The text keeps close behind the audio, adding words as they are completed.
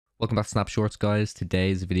Welcome back to Snap Shorts, guys.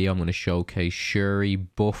 Today's video I'm going to showcase Shuri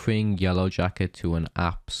buffing YellowJacket to an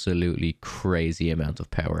absolutely crazy amount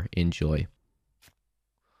of power. Enjoy.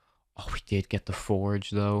 Oh, we did get the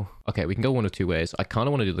forge though. Okay, we can go one of two ways. I kind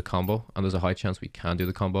of want to do the combo, and there's a high chance we can do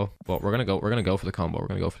the combo. But we're gonna go for the combo. We're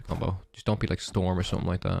gonna go for the combo. Just don't be like Storm or something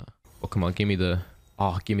like that. Oh, come on, give me the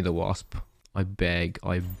wasp. I beg,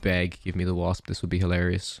 give me the wasp. This would be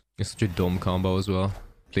hilarious. It's such a dumb combo as well.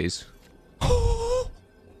 Please.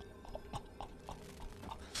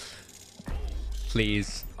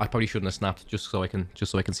 Please. I probably shouldn't have snapped just so I can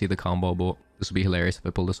see the combo, but this would be hilarious if I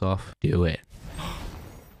pull this off. Do it.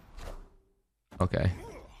 Okay.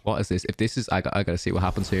 What is this? If this is, I gotta see what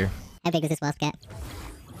happens here. How big does this wasp get?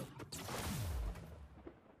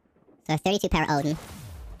 So 32 power Odin.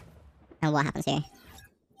 And what happens here?